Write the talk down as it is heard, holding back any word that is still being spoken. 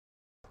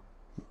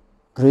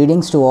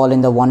Greetings to all in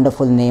the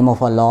wonderful name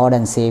of our Lord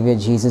and Savior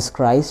Jesus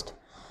Christ.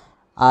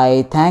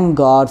 I thank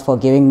God for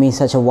giving me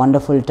such a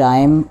wonderful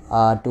time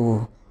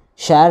to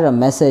share a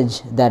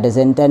message that is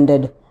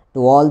intended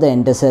to all the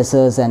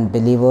intercessors and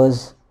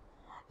believers.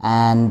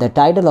 And the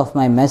title of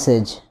my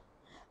message,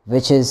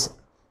 which is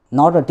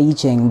not a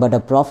teaching but a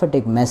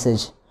prophetic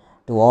message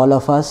to all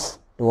of us,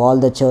 to all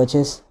the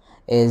churches,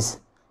 is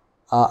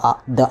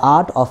the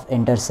art of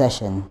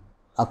intercession,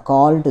 a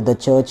call to the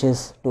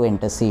churches to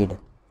intercede.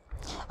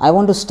 I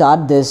want to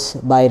start this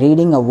by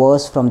reading a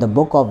verse from the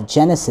book of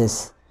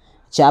Genesis,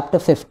 chapter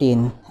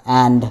 15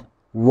 and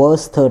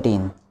verse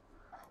 13.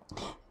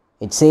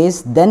 It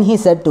says, "Then he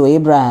said to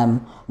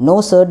Abraham,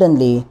 Know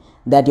certainly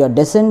that your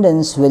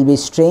descendants will be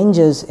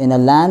strangers in a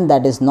land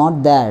that is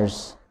not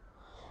theirs,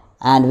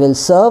 and will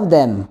serve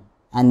them,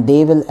 and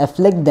they will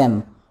afflict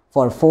them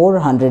for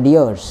 400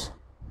 years.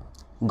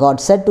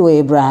 God said to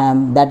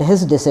Abraham that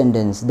his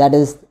descendants, that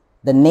is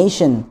the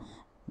nation,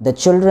 the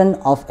children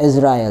of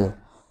Israel,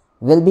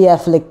 will be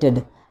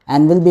afflicted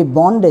and will be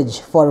bondage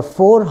for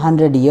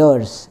 400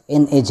 years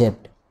in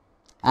Egypt.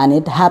 And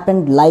it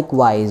happened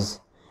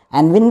likewise."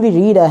 And when we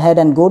read ahead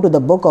and go to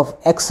the book of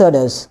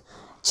Exodus,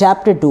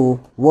 chapter 2,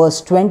 verse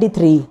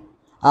 23,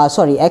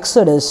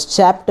 Exodus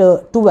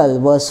chapter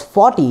 12, verse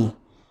 40,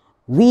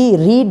 we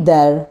read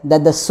there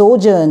that the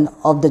sojourn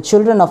of the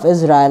children of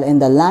Israel in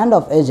the land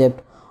of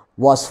Egypt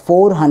was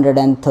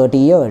 430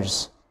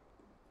 years.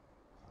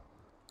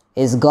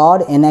 Is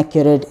God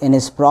inaccurate in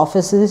his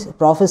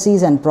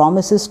prophecies and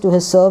promises to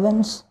his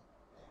servants?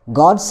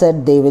 God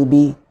said they will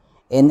be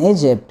in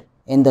Egypt,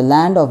 in the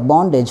land of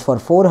bondage, for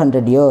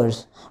 400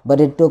 years,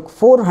 but it took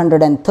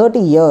 430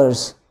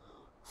 years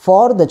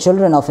for the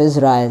children of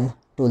Israel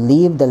to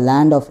leave the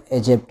land of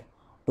Egypt,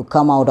 to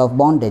come out of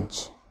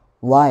bondage.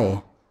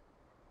 Why?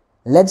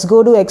 Let's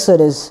go to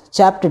Exodus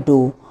chapter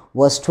 2,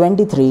 verse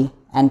 23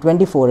 and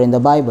 24 in the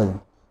Bible.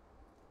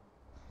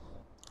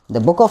 The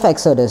book of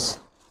Exodus,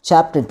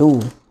 chapter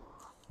 2,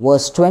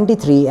 verse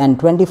 23 and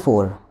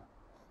 24.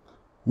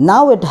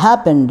 "Now it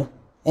happened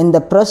in the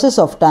process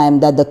of time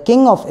that the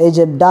king of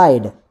Egypt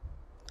died.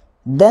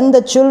 Then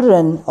the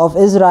children of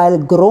Israel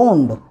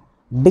groaned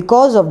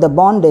because of the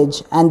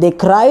bondage, and they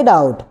cried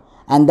out,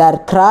 and their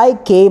cry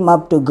came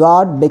up to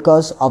God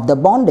because of the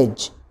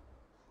bondage.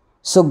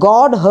 So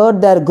God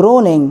heard their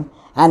groaning,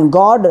 and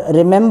God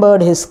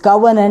remembered his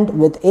covenant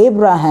with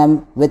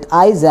Abraham, with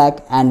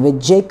Isaac, and with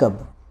Jacob."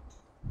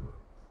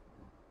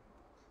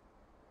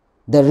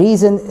 The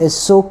reason is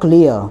so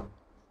clear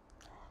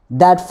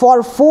that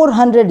for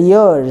 400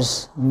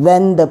 years,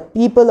 when the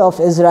people of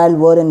Israel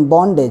were in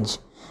bondage,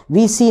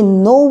 we see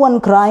no one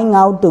crying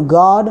out to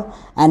God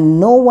and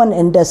no one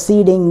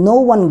interceding, no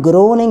one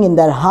groaning in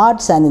their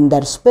hearts and in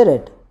their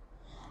spirit.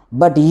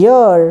 But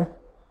here,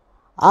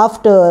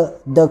 after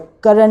the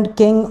current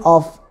king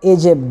of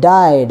Egypt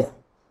died,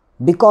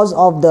 because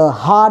of the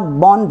hard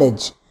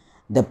bondage,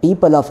 the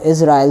people of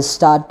Israel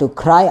start to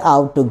cry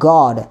out to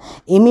God.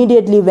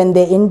 Immediately when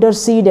they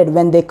interceded,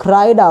 when they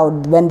cried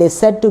out, when they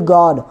said to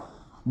God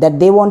that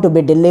they want to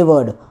be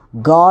delivered,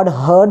 God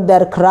heard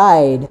their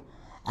cry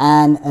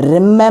and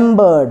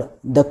remembered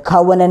the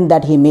covenant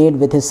that he made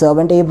with his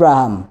servant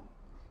Abraham.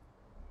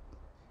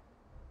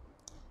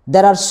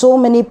 There are so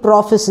many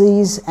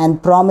prophecies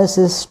and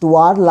promises to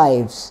our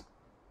lives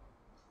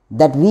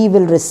that we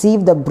will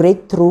receive the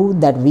breakthrough,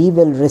 that we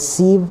will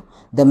receive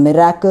the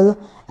miracle,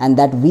 and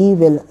that we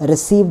will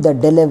receive the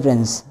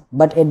deliverance,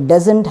 but it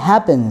doesn't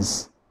happen.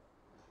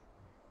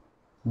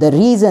 The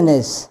reason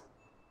is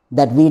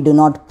that we do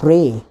not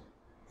pray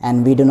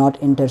and we do not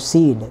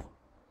intercede.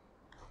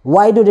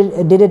 Why did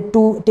it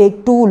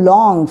take too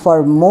long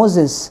for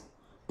Moses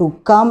to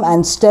come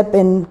and step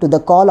into the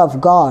call of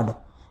God?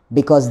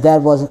 Because there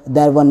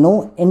were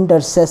no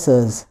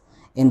intercessors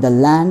in the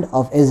land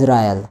of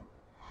Israel.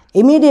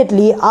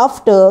 Immediately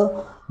after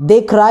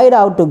they cried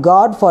out to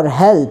God for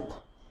help,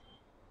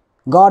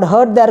 God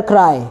heard their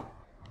cry,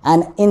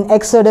 and in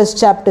Exodus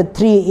chapter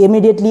 3,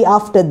 immediately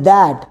after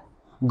that,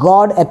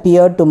 God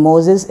appeared to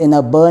Moses in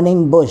a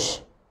burning bush.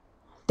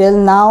 Till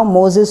now,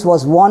 Moses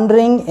was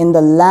wandering in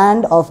the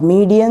land of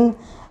Midian,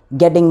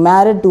 getting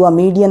married to a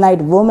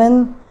Midianite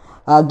woman,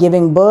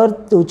 giving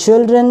birth to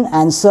children,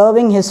 and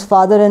serving his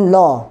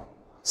father-in-law.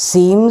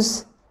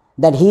 Seems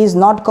that he is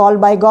not called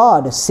by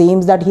God.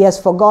 Seems that he has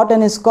forgotten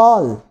his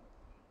call.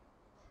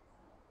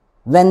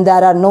 When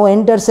there are no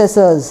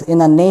intercessors in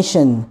a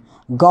nation,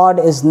 God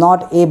is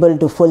not able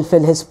to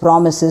fulfill his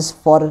promises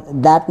for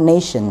that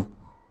nation.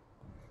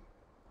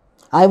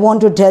 I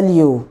want to tell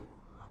you,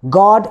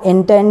 God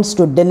intends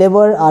to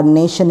deliver our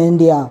nation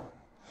India.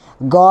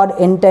 God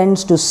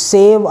intends to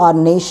save our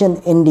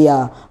nation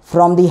India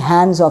from the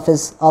hands of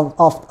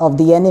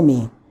the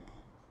enemy.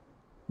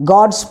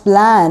 God's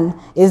plan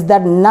is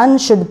that none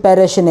should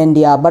perish in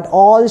India, but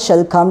all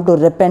shall come to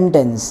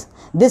repentance.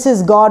 This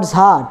is God's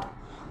heart.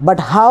 But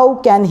how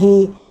can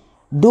he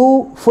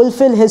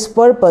fulfill his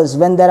purpose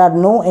when there are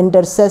no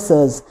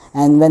intercessors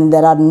and when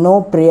there are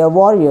no prayer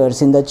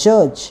warriors in the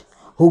church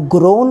who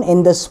groan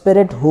in the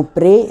Spirit, who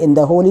pray in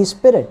the Holy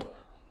Spirit?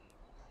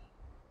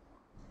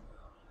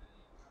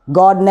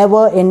 God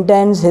never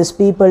intends his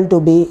people to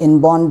be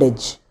in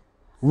bondage.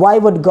 Why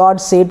would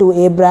God say to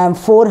Abraham,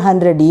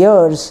 400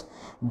 years,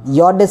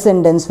 your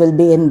descendants will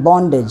be in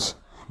bondage?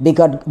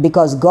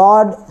 Because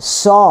God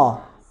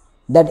saw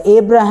that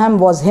Abraham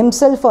was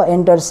himself an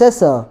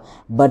intercessor,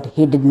 but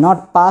he did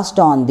not pass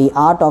on the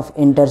art of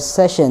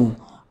intercession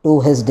to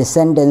his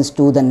descendants,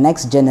 to the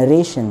next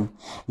generation.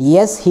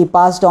 Yes, he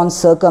passed on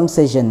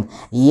circumcision.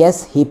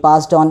 Yes, he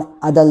passed on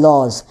other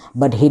laws,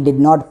 but he did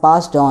not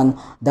pass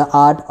on the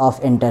art of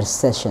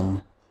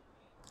intercession.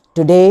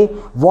 Today,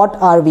 what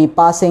are we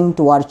passing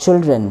to our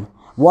children?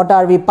 What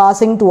are we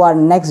passing to our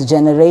next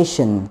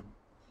generation?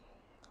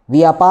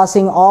 We are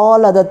passing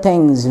all other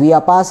things. We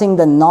are passing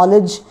the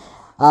knowledge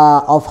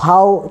of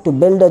how to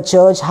build a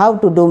church, how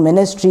to do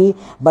ministry,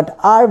 but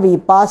are we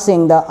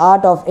passing the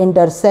art of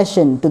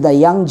intercession to the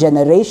young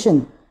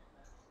generation?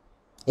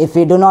 If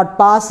we do not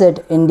pass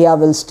it, India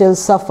will still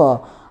suffer.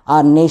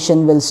 Our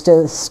nation will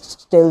still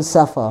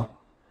suffer.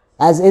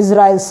 As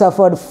Israel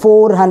suffered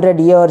 400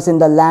 years in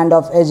the land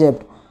of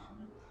Egypt,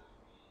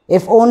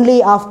 if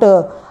only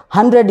after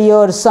 100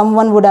 years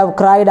someone would have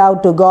cried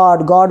out to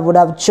God, God would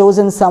have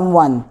chosen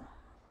someone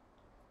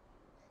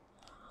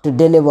to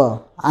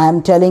deliver. I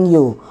am telling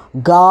you,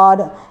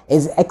 God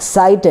is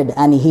excited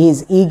and he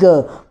is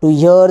eager to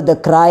hear the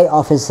cry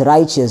of his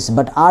righteous.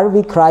 But are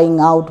we crying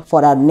out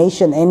for our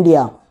nation,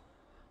 India?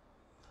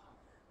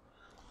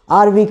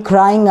 Are we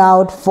crying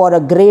out for a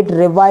great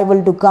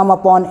revival to come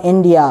upon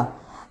India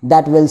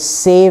that will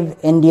save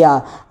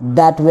India,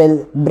 that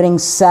will bring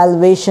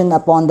salvation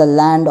upon the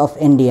land of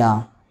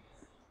India?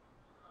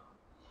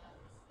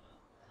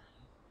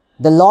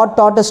 The Lord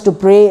taught us to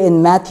pray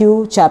in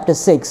Matthew chapter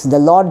 6. The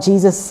Lord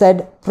Jesus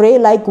said, pray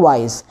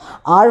likewise,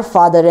 Our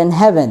Father in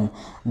heaven,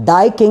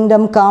 thy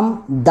kingdom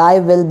come, thy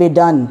will be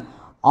done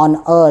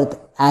on earth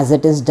as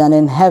it is done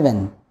in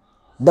heaven.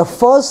 The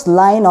first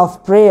line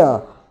of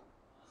prayer,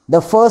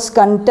 the first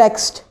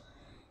context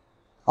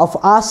of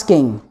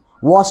asking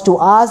was to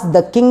ask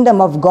the kingdom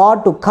of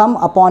God to come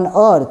upon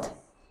earth.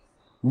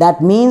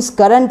 That means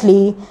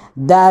currently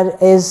there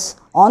is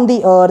on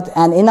the earth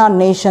and in our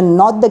nation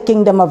not the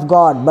kingdom of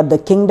God but the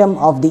kingdom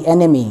of the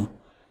enemy.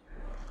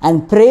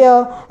 And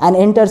prayer and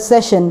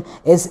intercession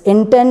is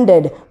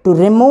intended to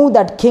remove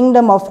that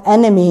kingdom of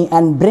enemy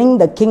and bring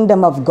the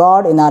kingdom of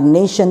God in our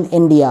nation,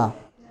 India.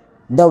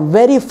 The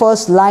very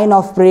first line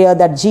of prayer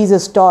that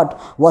Jesus taught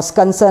was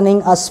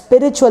concerning a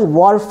spiritual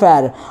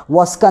warfare,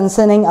 was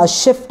concerning a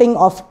shifting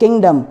of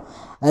kingdom,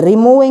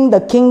 removing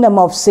the kingdom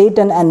of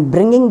Satan and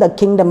bringing the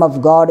kingdom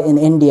of God in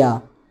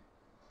India.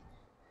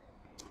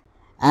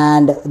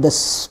 And the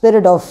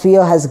spirit of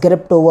fear has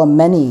gripped over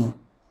many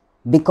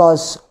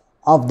because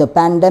of the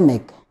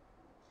pandemic.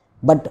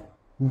 But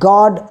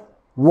God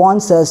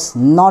wants us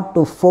not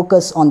to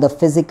focus on the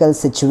physical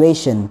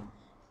situation,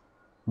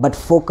 but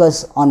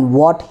focus on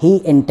what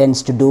he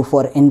intends to do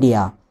for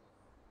India.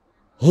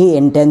 He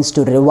intends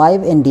to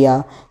revive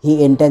India.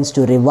 He intends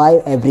to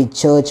revive every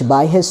church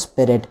by his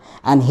spirit,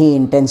 and he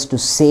intends to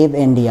save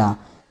India.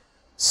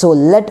 So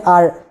let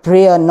our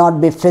prayer not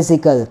be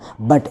physical,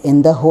 but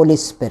in the Holy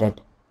Spirit.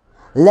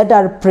 Let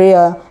our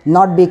prayer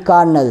not be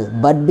carnal,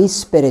 but be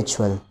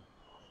spiritual.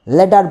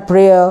 Let our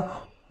prayer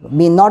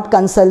be not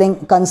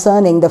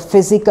concerning the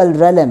physical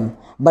realm,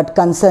 but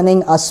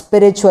concerning a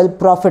spiritual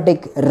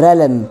prophetic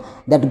realm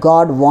that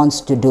God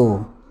wants to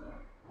do.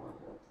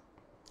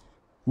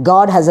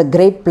 God has a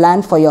great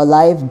plan for your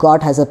life.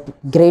 God has a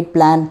great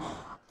plan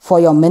for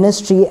your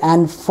ministry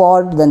and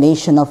for the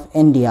nation of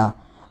India.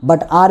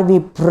 But are we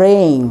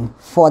praying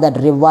for that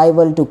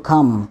revival to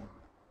come?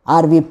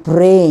 Are we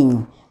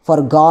praying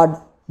for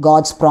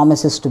God's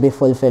promises to be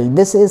fulfilled?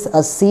 This is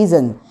a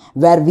season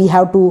where we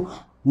have to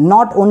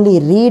not only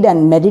read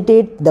and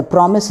meditate the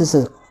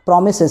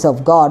promises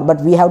of God,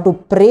 but we have to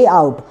pray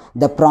out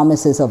the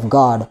promises of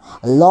God.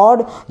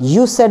 Lord,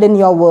 you said in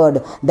your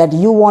word that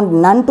you want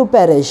none to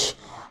perish,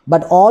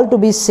 but all to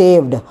be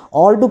saved,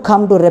 all to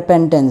come to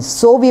repentance.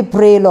 So we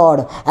pray,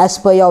 Lord, as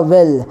per your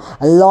will.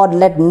 Lord,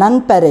 let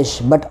none perish,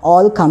 but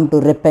all come to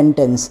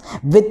repentance.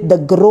 With the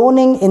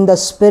groaning in the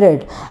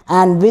spirit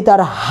and with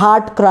our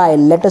heart cry,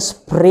 let us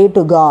pray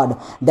to God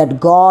that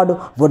God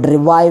would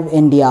revive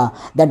India,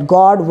 that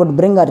God would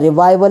bring a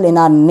revival in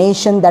our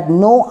nation that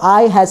no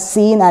eye has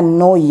seen and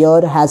no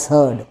ear has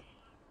heard.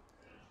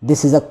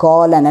 This is a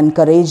call and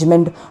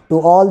encouragement to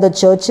all the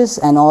churches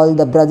and all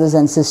the brothers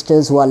and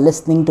sisters who are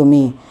listening to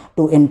me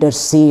to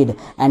intercede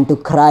and to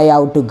cry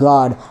out to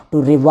God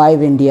to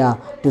revive India,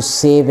 to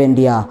save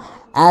India.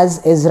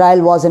 As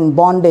Israel was in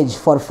bondage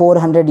for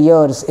 400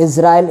 years,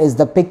 Israel is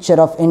the picture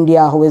of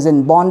India who is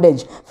in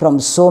bondage from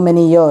so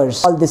many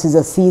years. This is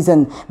a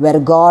season where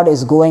God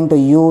is going to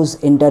use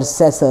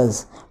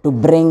intercessors to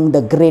bring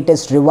the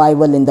greatest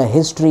revival in the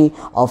history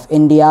of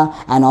India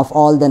and of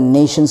all the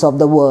nations of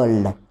the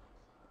world.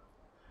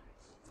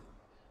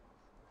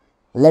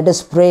 Let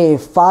us pray,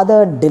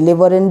 Father,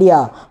 deliver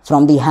India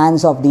from the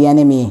hands of the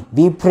enemy.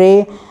 We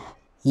pray,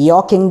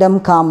 your kingdom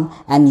come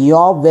and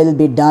your will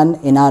be done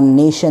in our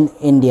nation,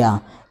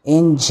 India.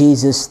 In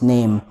Jesus'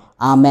 name,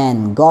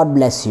 amen. God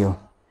bless you.